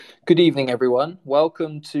Good evening, everyone.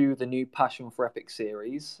 Welcome to the new Passion for Epic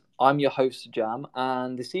series. I'm your host, Jam,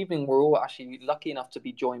 and this evening we're all actually lucky enough to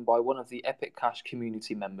be joined by one of the Epic Cash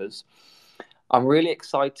community members. I'm really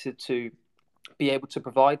excited to be able to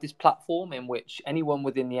provide this platform in which anyone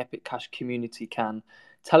within the Epic Cash community can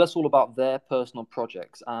tell us all about their personal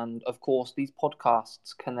projects. And of course, these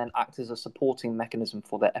podcasts can then act as a supporting mechanism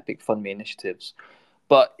for their Epic Fund Me initiatives.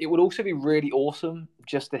 But it would also be really awesome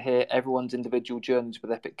just to hear everyone's individual journeys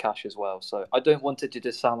with Epic Cash as well. So I don't want it to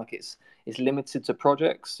just sound like it's limited to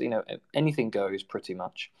projects. Anything goes pretty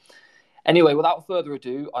much. Anyway, without further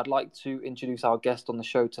ado, I'd like to introduce our guest on the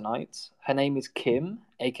show tonight. Her name is Kim,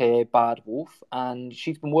 aka BadWolf, and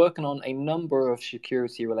she's been working on a number of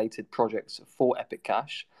security-related projects for Epic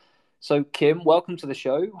Cash. So, Kim, welcome to the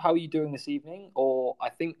show. How are you doing this evening? Or I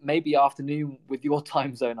think maybe afternoon with your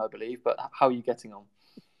time zone, I believe, but how are you getting on?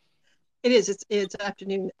 It is. It's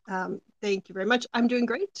afternoon. Thank you very much. I'm doing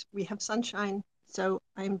great. We have sunshine, so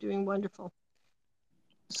I'm doing wonderful.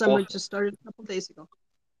 Summer Awesome. just started a couple days ago.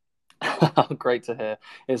 Great to hear.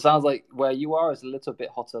 It sounds like where you are is a little bit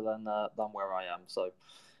hotter than where I am. So,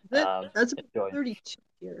 That's about enjoy. 32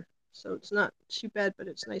 here, so it's not too bad, but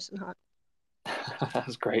it's nice and hot.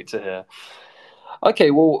 That's great to hear.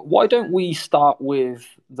 Okay, well, why don't we start with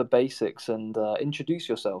the basics and introduce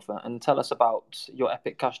yourself and tell us about your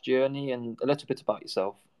Epic Cash journey and a little bit about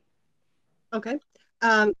yourself. Okay.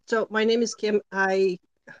 So my name is Kim. I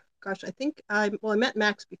think I met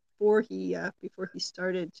Max before he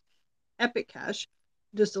started Epic Cash,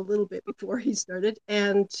 just a little bit before he started,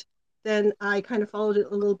 and then I kind of followed it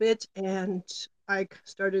a little bit, and I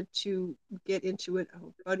started to get into it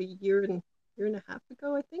about a year and a half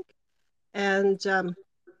ago, I think, and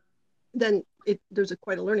then there's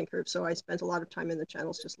quite a learning curve, so I spent a lot of time in the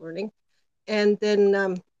channels just learning, and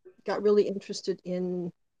then got really interested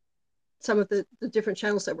in some of the different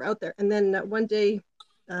channels that were out there, and then one day,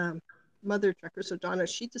 um, Mother Trucker, so Donna,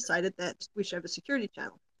 she decided that we should have a security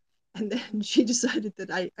channel, and then she decided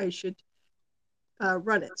that I should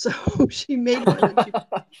run it. So she made one,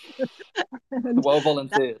 and Well that,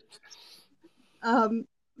 volunteered. um,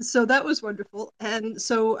 so that was wonderful. And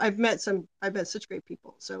so I've met such great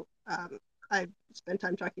people. So I've spent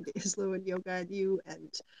time talking to Islo and Yoga and you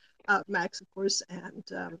and Max, of course, and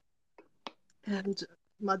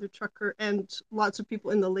Mother Trucker and lots of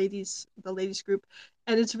people in the ladies group.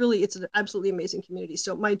 And it's an absolutely amazing community.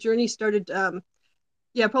 So my journey started,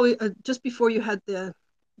 yeah, probably just before you had the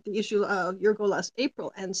issue of your goal last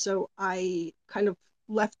April, and so I kind of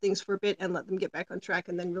left things for a bit and let them get back on track,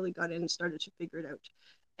 and then really got in and started to figure it out.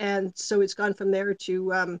 And so it's gone from there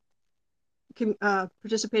to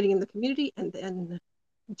participating in the community, and then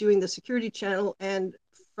doing the security channel, and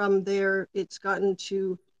from there it's gotten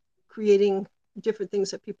to creating different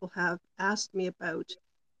things that people have asked me about,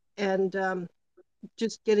 and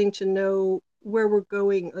just getting to know where we're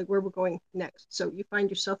going next. So you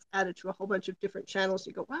find yourself added to a whole bunch of different channels.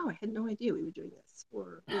 You go, wow, I had no idea we were doing this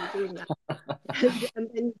or we were doing that. And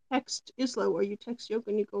then you text Islo or you text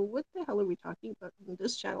Yoga and you go, what the hell are we talking about in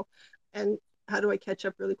this channel? And how do I catch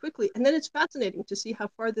up really quickly? And then it's fascinating to see how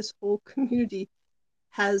far this whole community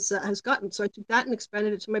has gotten. So I took that and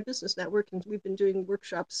expanded it to my business network, and we've been doing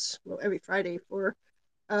workshops every Friday for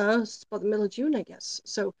it's about the middle of June, I guess.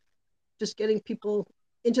 So just getting people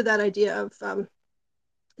into that idea of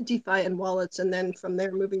DeFi and wallets, and then from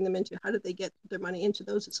there moving them into how do they get their money into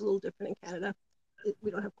those. It's a little different in Canada.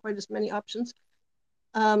 We don't have quite as many options.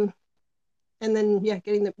 Um, and then yeah,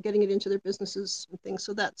 getting it into their businesses and things.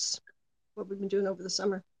 So that's what we've been doing over the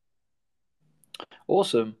summer.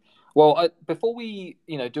 Awesome. Well, before we,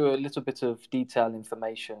 do a little bit of detailed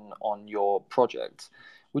information on your project,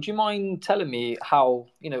 would you mind telling me how,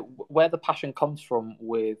 where the passion comes from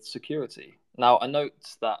with security? Now, I note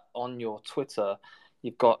that on your Twitter,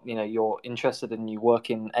 you've got, you're interested in you work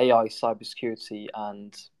in AI, cybersecurity,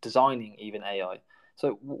 and designing even AI.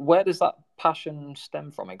 So, where does that passion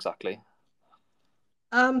stem from exactly?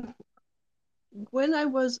 Um,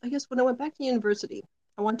 I guess when I went back to university,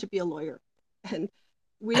 I wanted to be a lawyer, and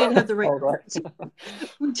we didn't have the right All right.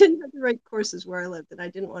 we didn't have the right courses where I lived, and I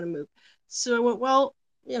didn't want to move. So I went, well,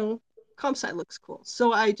 comp sci looks cool.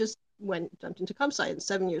 So I just jumped into comp sci, and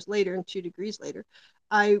 7 years later, and 2 degrees later,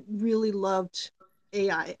 I really loved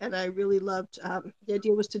AI, and I really loved the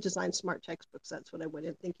idea was to design smart textbooks. That's what I went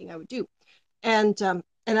in thinking I would do, and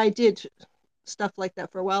I did stuff like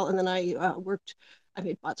that for a while, and then I worked. I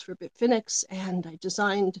made bots for Bitfinex, and I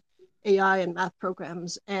designed AI and math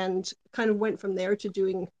programs, and kind of went from there to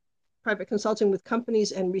doing private consulting with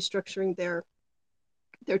companies and restructuring their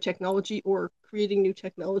technology or creating new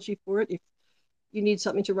technology for it. If you need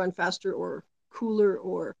something to run faster or cooler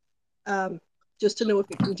or um, just to know if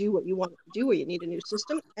it can do what you want it to do, or you need a new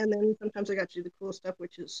system. And then sometimes I got to do the cool stuff,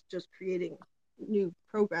 which is just creating new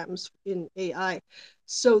programs in AI.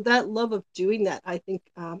 So that love of doing that, I think,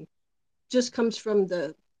 just comes from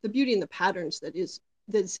the beauty and the patterns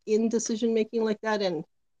that's in decision making like that, and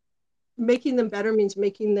making them better means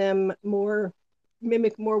making them more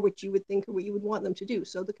mimic more what you would think or what you would want them to do.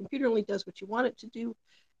 So the computer only does what you want it to do,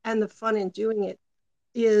 and the fun in doing it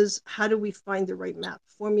is how do we find the right math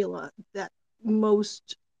formula that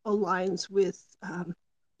most aligns with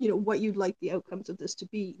what you'd like the outcomes of this to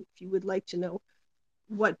be. If you would like to know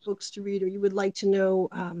what books to read, or you would like to know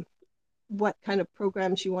what kind of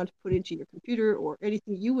programs you want to put into your computer, or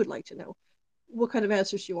anything you would like to know, what kind of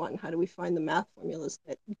answers you want, and how do we find the math formulas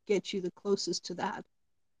that get you the closest to that.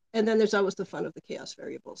 And then there's always the fun of the chaos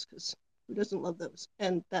variables, because who doesn't love those?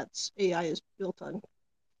 And that's AI is built on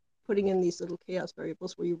putting in these little chaos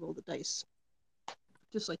variables where you roll the dice,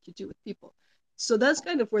 just like you do with people. So that's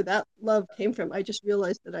kind of where that love came from. I just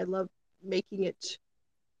realized that I love making it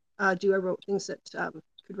do. I wrote things that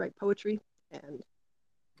could write poetry, and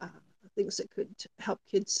uh, things that could help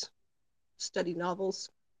kids study novels,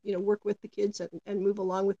 work with the kids, and move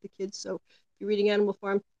along with the kids. So if you're reading Animal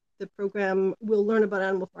Farm, the program will learn about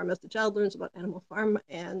Animal Farm as the child learns about Animal Farm,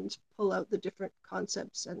 and pull out the different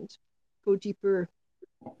concepts and go deeper,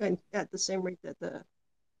 and at the same rate that the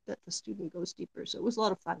student goes deeper. So it was a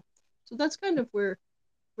lot of fun. So that's kind of where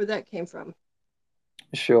that came from.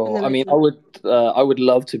 And Sure. then I I mean, think, I would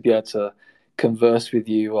love to be able to converse with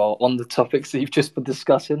you on the topics that you've just been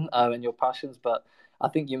discussing and your passions, but I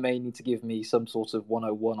think you may need to give me some sort of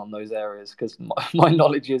 101 on those areas because my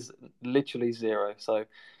knowledge is literally zero. So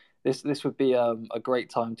this would be a great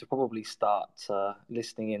time to probably start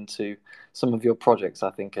listening into some of your projects,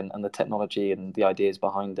 I think, and the technology and the ideas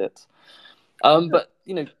behind it. sure. But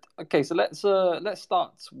okay, so let's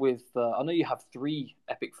start with. I know you have three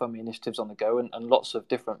Epic Fun initiatives on the go and lots of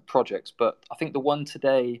different projects, but I think the one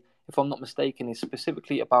today, if I'm not mistaken, is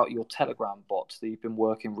specifically about your Telegram bot that you've been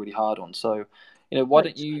working really hard on. So, why don't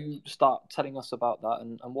Right. you start telling us about that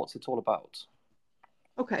and what's it all about?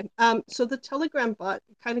 Okay. So the Telegram bot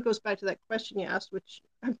kind of goes back to that question you asked, which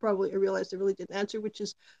I realized I really didn't answer, which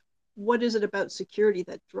is what is it about security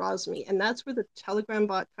that draws me? And that's where the Telegram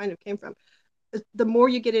bot kind of came from. The more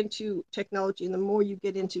you get into technology, and the more you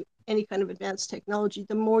get into any kind of advanced technology,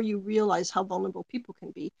 the more you realize how vulnerable people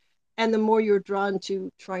can be. And the more you're drawn to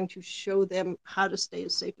trying to show them how to stay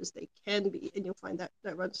as safe as they can be. And you'll find that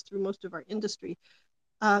that runs through most of our industry.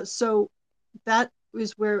 So that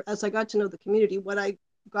is where, as I got to know the community, what I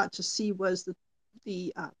got to see was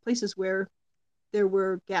the places where there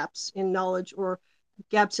were gaps in knowledge, or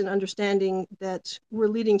gaps in understanding, that were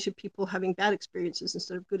leading to people having bad experiences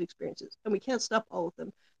instead of good experiences. And we can't stop all of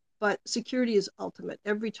them, but security is ultimate.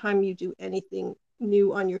 Every time you do anything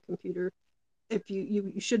new on your computer, if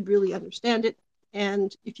you should really understand it.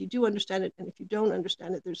 And if you do understand it, and if you don't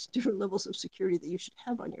understand it, there's different levels of security that you should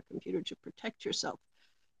have on your computer to protect yourself.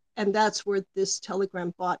 And that's where this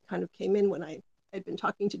Telegram bot kind of came in, when I had been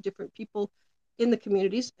talking to different people in the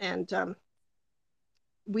communities. And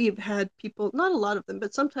we've had people, not a lot of them,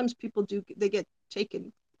 but sometimes people do, they get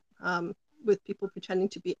taken with people pretending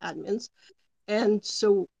to be admins. And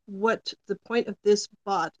so what the point of this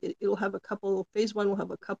bot, it'll have a couple, phase one will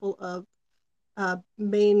have a couple of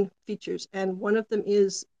main features. And one of them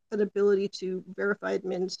is an ability to verify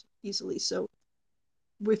admins easily. So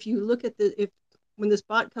if you look at if when this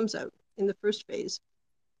bot comes out in the first phase,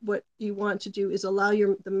 what you want to do is allow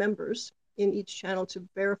the members in each channel to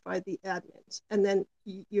verify the admins. And then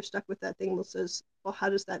you're stuck with that thing that says, well, how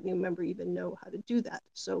does that new member even know how to do that?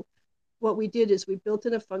 So what we did is we built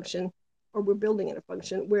in a function, or we're building in a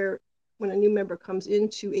function, where when a new member comes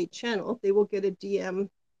into a channel, they will get a DM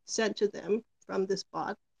sent to them from this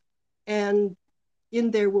bot. And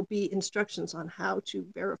in there will be instructions on how to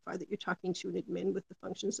verify that you're talking to an admin, with the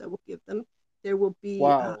functions that will give them. There will be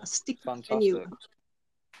Wow, a sticky menu. fantastic!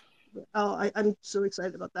 Oh, I'm so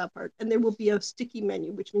excited about that part. And there will be a sticky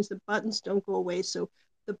menu, which means the buttons don't go away. So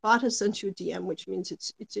the bot has sent you a DM, which means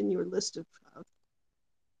it's in your list of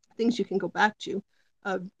things you can go back to,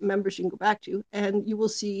 members you can go back to, and you will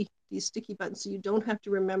see these sticky buttons. So you don't have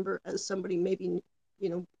to remember, as somebody maybe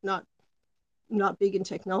not big in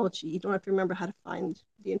technology, you don't have to remember how to find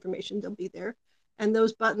the information. They'll be there. And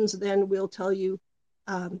those buttons then will tell you,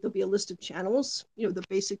 there'll be a list of channels, the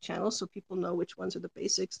basic channels, so people know which ones are the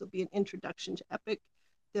basics. There'll be an introduction to Epic.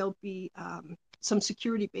 There'll be some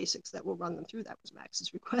security basics that will run them through. That was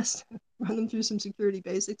Max's request. Run them through some security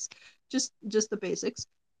basics, just the basics.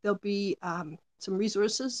 There'll be some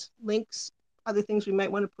resources, links, other things we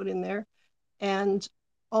might want to put in there. And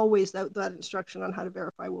always that instruction on how to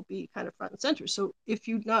verify will be kind of front and center. So if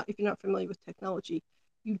you're not familiar with technology,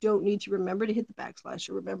 you don't need to remember to hit the backslash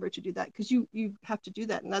or remember to do that, because you have to do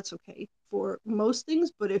that, and that's okay for most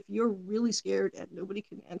things. But if you're really scared and nobody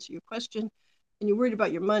can answer your question and you're worried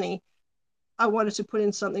about your money, I wanted to put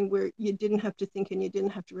in something where you didn't have to think and you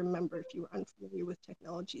didn't have to remember if you were unfamiliar with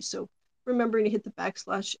technology. So remembering to hit the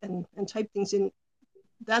backslash and type things in,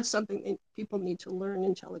 that's something that people need to learn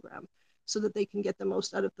in Telegram so that they can get the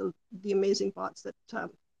most out of the amazing bots that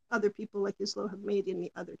other people like Islo have made in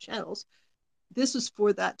the other channels. This is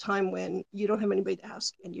for that time when you don't have anybody to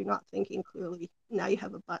ask and you're not thinking clearly. Now you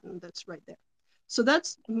have a button that's right there. So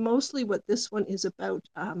that's mostly what this one is about.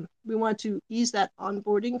 We want to ease that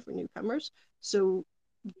onboarding for newcomers. So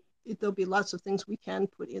there'll be lots of things we can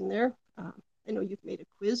put in there. I know you've made a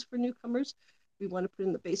quiz for newcomers. We want to put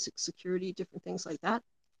in the basic security, different things like that.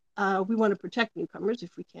 We want to protect newcomers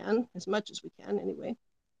if we can, as much as we can anyway.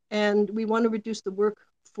 And we want to reduce the work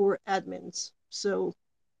for admins. So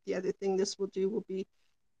the other thing this will do will be,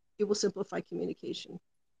 it will simplify communication.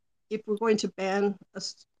 If we're going to ban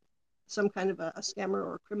some kind of a scammer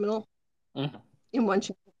or a criminal Mm-hmm. in one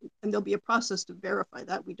channel, and there'll be a process to verify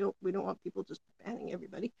that. We don't want people just banning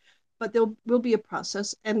everybody, but there will be a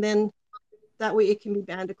process, and then that way it can be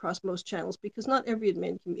banned across most channels, because not every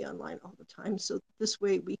admin can be online all the time. So this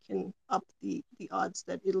way we can up the odds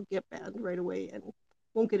that it'll get banned right away and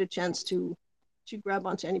won't get a chance to grab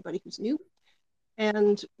onto anybody who's new.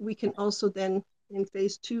 And we can also then in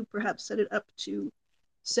phase 2 perhaps set it up to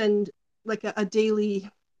send like a daily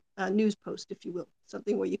news post, if you will,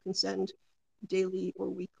 something where you can send daily or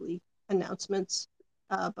weekly announcements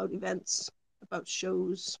about events, about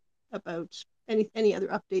shows, about any other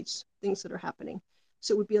updates, things that are happening.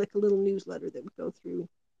 So it would be like a little newsletter that would go through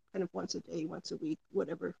kind of once a day, once a week,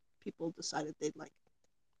 whatever people decided they'd like.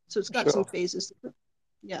 So it's got some Sure. phases.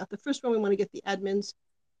 Yeah, the first one we want to get the admins.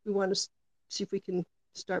 We want to see if we can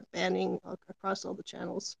start banning across all the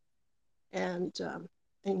channels, and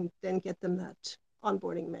then get them that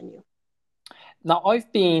onboarding menu. Now,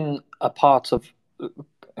 I've been a part of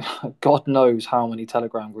God knows how many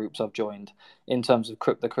Telegram groups I've joined in terms of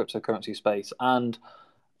the cryptocurrency space. And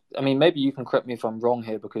I mean, maybe you can correct me if I'm wrong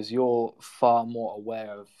here because you're far more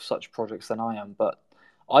aware of such projects than I am. But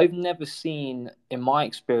I've never seen, in my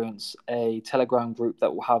experience, a Telegram group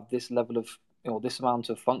that will have this level of, this amount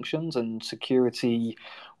of functions and security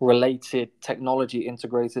related technology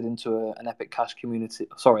integrated into an Epic Cash community,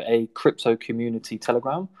 sorry, a crypto community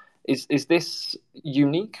Telegram. Is this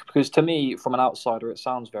unique? Because to me, from an outsider, it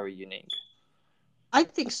sounds very unique. I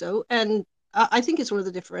think so, and I think it's one of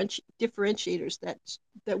the differentiators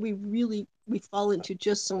that we fall into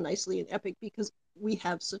just so nicely in Epic, because we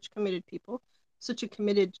have such committed people, such a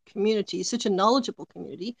committed community, such a knowledgeable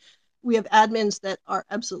community. We have admins that are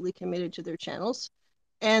absolutely committed to their channels,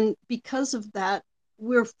 and because of that,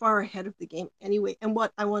 we're far ahead of the game anyway. And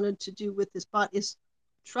what I wanted to do with this bot is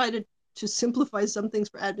try to simplify some things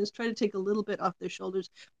for admins, try to take a little bit off their shoulders.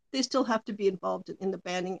 They still have to be involved in the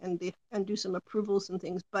banning and do some approvals and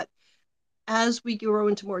things. But as we grow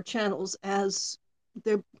into more channels, as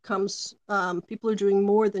there comes, people are doing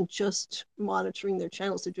more than just monitoring their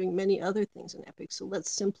channels. They're doing many other things in Epic. So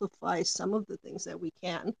let's simplify some of the things that we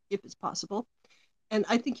can, if it's possible. And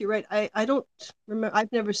I think you're right. I don't remember,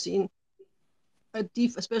 I've never seen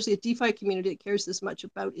especially a DeFi community that cares this much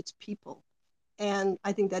about its people. And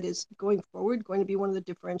I think that is going forward going to be one of the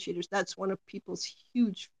differentiators. That's one of people's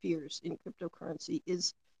huge fears in cryptocurrency,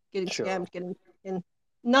 is getting Sure. scammed, getting in,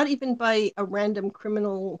 not even by a random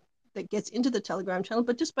criminal that gets into the Telegram channel,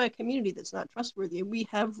 but just by a community that's not trustworthy. And we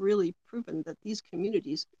have really proven that these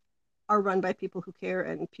communities are run by people who care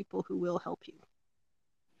and people who will help you.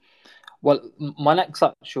 Well, my next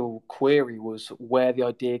actual query was where the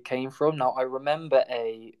idea came from. Now, I remember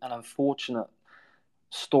an unfortunate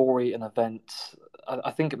story, an event.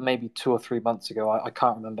 I think maybe 2 or 3 months ago. I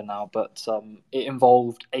can't remember now, but it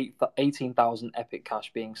involved 18,000 Epic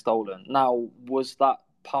Cash being stolen. Now, was that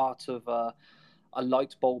part of a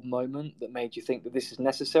light bulb moment that made you think that this is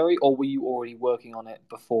necessary, or were you already working on it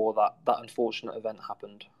before that unfortunate event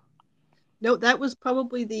happened? No, that was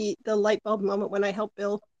probably the light bulb moment when I helped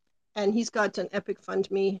Bill, and he's got an Epic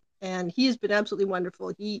Fund Me, and he has been absolutely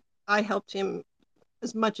wonderful. I helped him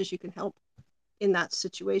as much as you can help in that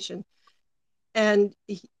situation, and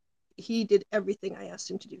he did everything I asked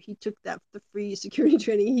him to do. He took the free security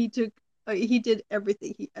training. He did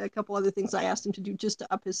everything. A couple other things I asked him to do just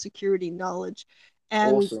to up his security knowledge,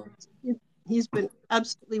 and Awesome. he's been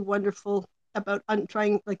absolutely wonderful about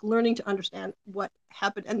trying, like, learning to understand what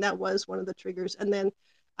happened, and that was one of the triggers. And then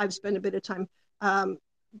I've spent a bit of time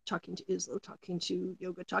talking to Islo, talking to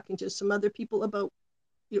Yoga, talking to some other people about,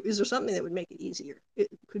 is there something that would make it easier?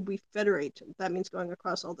 Could we federate? That means going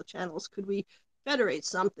across all the channels. Could we federate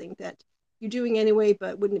something that you're doing anyway,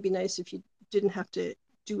 but wouldn't it be nice if you didn't have to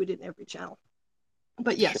do it in every channel?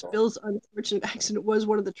 But yes, Sure. Bill's unfortunate accident was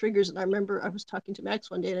one of the triggers. And I remember I was talking to Max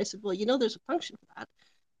one day and I said, well, there's a function for that.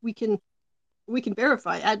 We can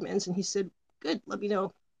verify admins. And he said, good, let me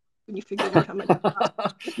know when you figured out how much it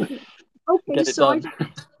costs. Okay, Get it so I done.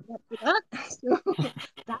 just for that. So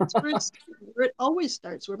that's where it starts, where it always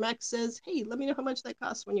starts, where Max says, hey, let me know how much that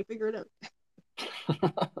costs when you figure it out.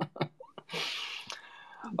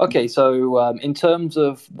 Okay, so in terms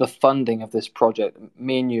of the funding of this project,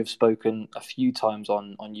 me and you have spoken a few times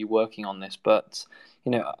on you working on this, but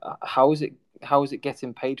how is it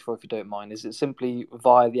getting paid for, if you don't mind? Is it simply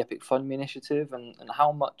via the Epic Fund Me initiative, and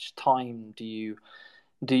how much time do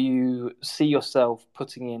you see yourself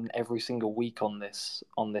putting in every single week on this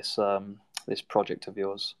project of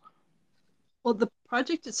yours? Well, the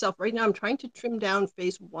project itself, right now, I'm trying to trim down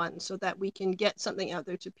phase one so that we can get something out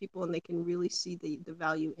there to people and they can really see the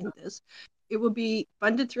value in this. It will be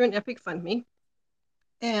funded through an Epic Fund Me.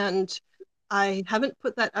 And I haven't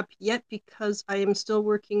put that up yet because I am still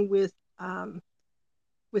working with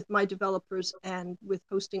my developers and with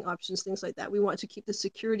hosting options, things like that. We want to keep the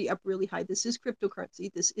security up really high. This is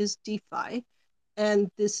cryptocurrency. This is DeFi.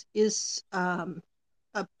 And this is a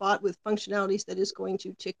bot with functionalities that is going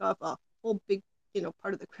to tick off a whole big,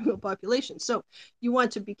 part of the criminal population. So you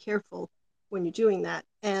want to be careful when you're doing that.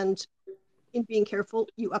 And in being careful,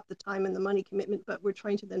 you up the time and the money commitment, but we're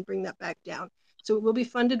trying to then bring that back down. So it will be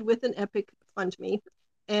funded with an Epic Fund Me.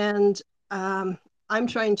 And I'm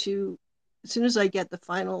trying to, as soon as I get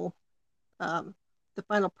um, the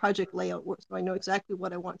final project layout, so I know exactly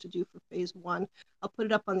what I want to do for phase one, I'll put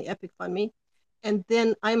it up on the Epic Fund Me. And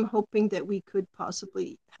then I'm hoping that we could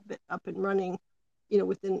possibly have it up and running,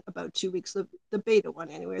 within about 2 weeks of the beta one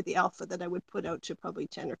anyway, or the alpha that I would put out to probably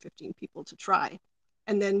 10 or 15 people to try.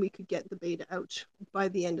 And then we could get the beta out by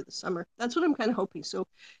the end of the summer. That's what I'm kind of hoping. So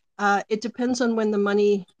it depends on when the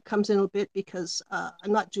money comes in a bit because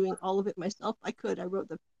I'm not doing all of it myself. I could. I wrote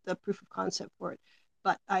the proof of concept for it,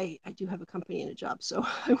 but I do have a company and a job, so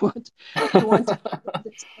I want to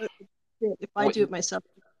this if I What do it myself,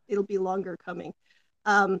 it'll be longer coming.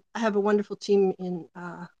 I have a wonderful team in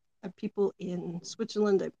I have people in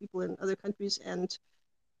Switzerland, I have people in other countries, and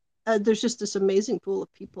there's just this amazing pool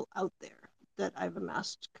of people out there that I've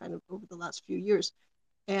amassed kind of over the last few years.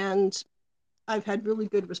 And I've had really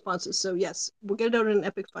good responses. So yes, we'll get it out in an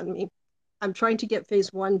Epic Fund Me. I'm trying to get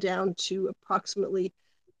phase one down to approximately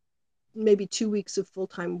maybe 2 weeks of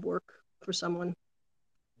full-time work for someone.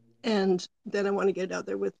 And then I want to get it out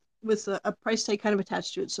there with a price tag kind of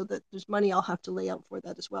attached to it so that there's money I'll have to lay out for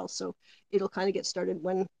that as well. So it'll kind of get started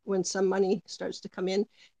when some money starts to come in.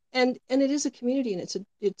 And it is a community and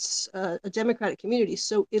it's a democratic community.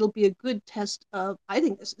 So it'll be a good test of, I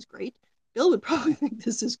think this is great. Bill would probably think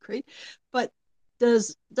this is great, but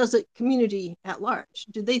does a community at large,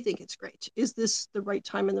 do they think it's great? Is this the right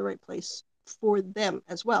time and the right place for them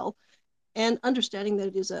as well? And understanding that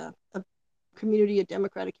it is a community, a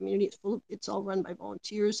democratic community, it's all run by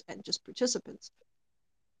volunteers and just participants.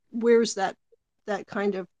 Where's that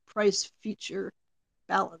kind of price feature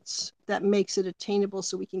balance that makes it attainable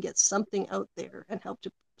so we can get something out there and help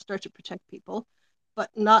to start to protect people, but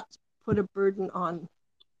not put a burden on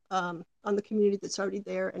the community that's already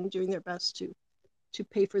there and doing their best to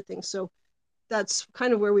pay for things. So that's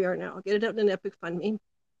kind of where we are now. I'll get it out in an Epic Fund Me,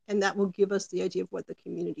 and that will give us the idea of what the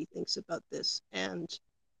community thinks about this and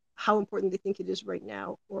how important they think it is right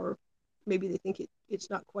now, or maybe they think it's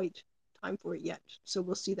not quite time for it yet. So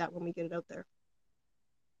we'll see that when we get it out there.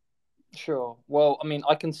 Sure. Well, I mean,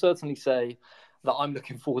 I can certainly say that I'm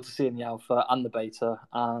looking forward to seeing the alpha and the beta.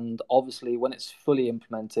 And obviously, when it's fully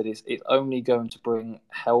implemented, it's only going to bring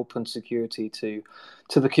help and security to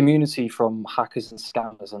the community from hackers and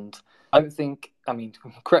scammers. And I don't think, I mean,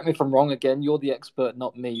 correct me if I'm wrong again, you're the expert,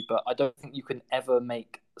 not me, but I don't think you can ever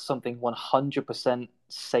make something 100%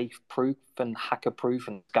 safe proof and hacker proof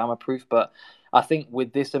and scammer proof. But I think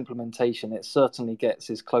with this implementation, it certainly gets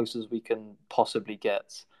as close as we can possibly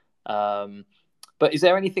get. Um, but is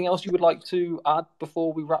there anything else you would like to add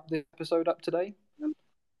before we wrap the episode up today?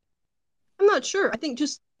 I'm not sure. I think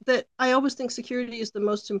just that I always think security is the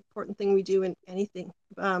most important thing we do in anything,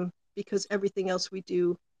 because everything else we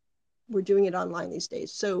do, we're doing it online these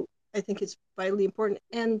days. So I think it's vitally important,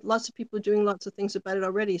 and lots of people are doing lots of things about it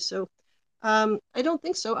already. So I don't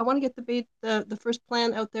think so. I want to get the first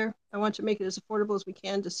plan out there. I want to make it as affordable as we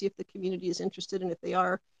can to see if the community is interested, and if they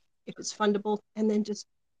are, if it's fundable, and then just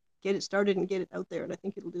get it started and get it out there. And I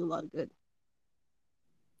think it'll do a lot of good.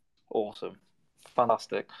 Awesome.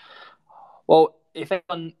 Fantastic. Well, if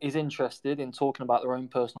anyone is interested in talking about their own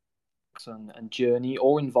personal and journey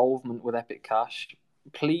or involvement with Epic Cash,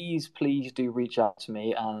 please do reach out to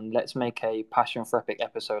me and let's make a Passion for Epic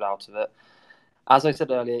episode out of it. As I said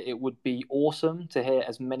earlier, it would be awesome to hear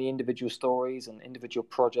as many individual stories and individual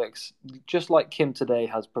projects, just like Kim today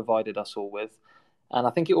has provided us all with. And I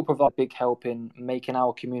think it will provide big help in making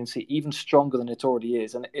our community even stronger than it already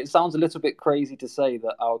is. And it sounds a little bit crazy to say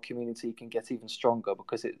that our community can get even stronger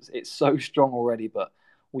because it's so strong already, but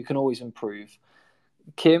we can always improve.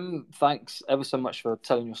 Kim, thanks ever so much for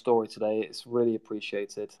telling your story today. It's really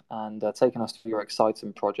appreciated and taking us through your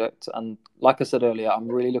exciting project. And like I said earlier, I'm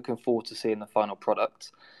really looking forward to seeing the final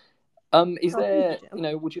product. Is Oh, thank you, there,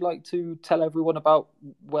 Jim. would you like to tell everyone about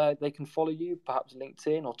where they can follow you, perhaps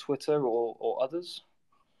LinkedIn or Twitter or others?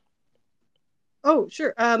 Oh,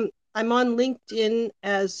 sure. I'm on LinkedIn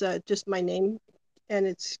as just my name, and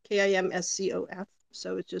it's KIMSCOF.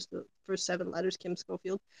 So it's just the first 7 letters, Kim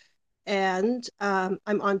Schofield. And I'm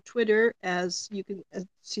on Twitter as you can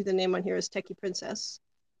see the name on here as Techie Princess,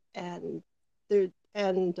 and there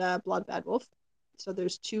and Blonde BadWolf. So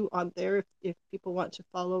there's 2 on there if people want to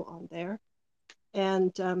follow on there.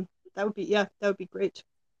 And that would be great.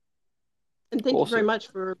 And thank you very Awesome. much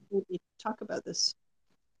for letting me talk about this.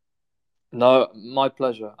 No, my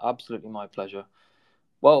pleasure. Absolutely my pleasure.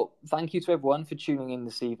 Well, thank you to everyone for tuning in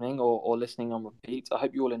this evening or listening on repeat. I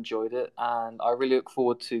hope you all enjoyed it, and I really look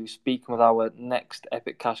forward to speaking with our next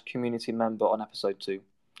Epic Cash community member on episode 2.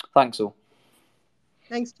 Thanks all.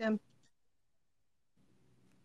 Thanks, Tim.